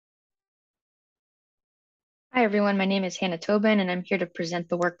Hi, everyone. My name is Hannah Tobin, and I'm here to present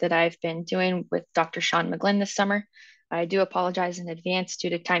the work that I've been doing with Dr. Sean McGlynn this summer. I do apologize in advance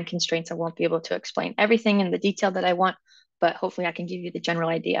due to time constraints. I won't be able to explain everything in the detail that I want, but hopefully I can give you the general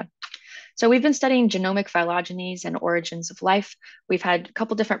idea. So we've been studying genomic phylogenies and origins of life. We've had a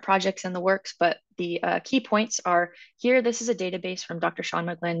couple different projects in the works, but the key points are here. This is a database from Dr. Sean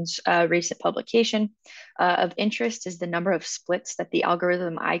McGlynn's recent publication. Of interest is the number of splits that the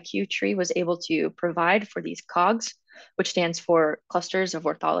algorithm IQ tree was able to provide for these COGs, which stands for clusters of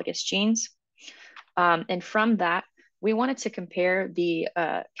orthologous genes. And from that, we wanted to compare the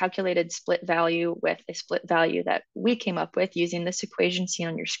calculated split value with a split value that we came up with using this equation seen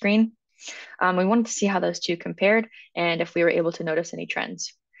on your screen. We wanted to see how those two compared and if we were able to notice any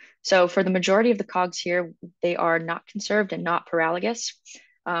trends. So for the majority of the COGs here, they are not conserved and not paralogous,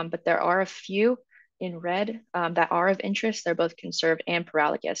 but there are a few in red that are of interest. They're both conserved and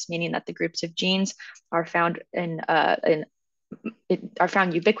paralogous, meaning that the groups of genes are found are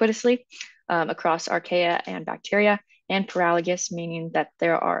found ubiquitously across archaea and bacteria, and paralogous, meaning that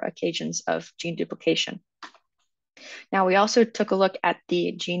there are occasions of gene duplication. Now, we also took a look at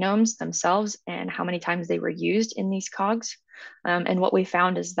the genomes themselves and how many times they were used in these COGs. And what we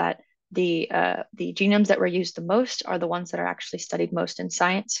found is that the genomes that were used the most are the ones that are actually studied most in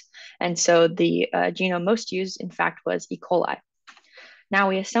science. And so the genome most used, in fact, was E. coli. Now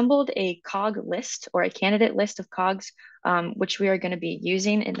we assembled a COG list or a candidate list of COGs, which we are going to be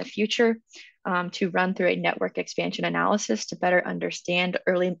using in the future to run through a network expansion analysis to better understand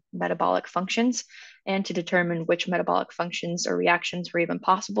early metabolic functions and to determine which metabolic functions or reactions were even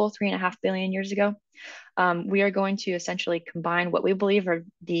possible 3.5 billion years ago. We are going to essentially combine what we believe are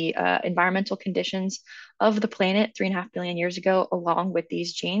the environmental conditions of the planet 3.5 billion years ago, along with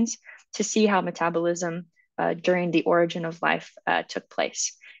these genes, to see how metabolism during the origin of life took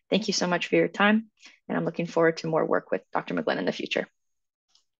place. Thank you so much for your time, and I'm looking forward to more work with Dr. McGlynn in the future.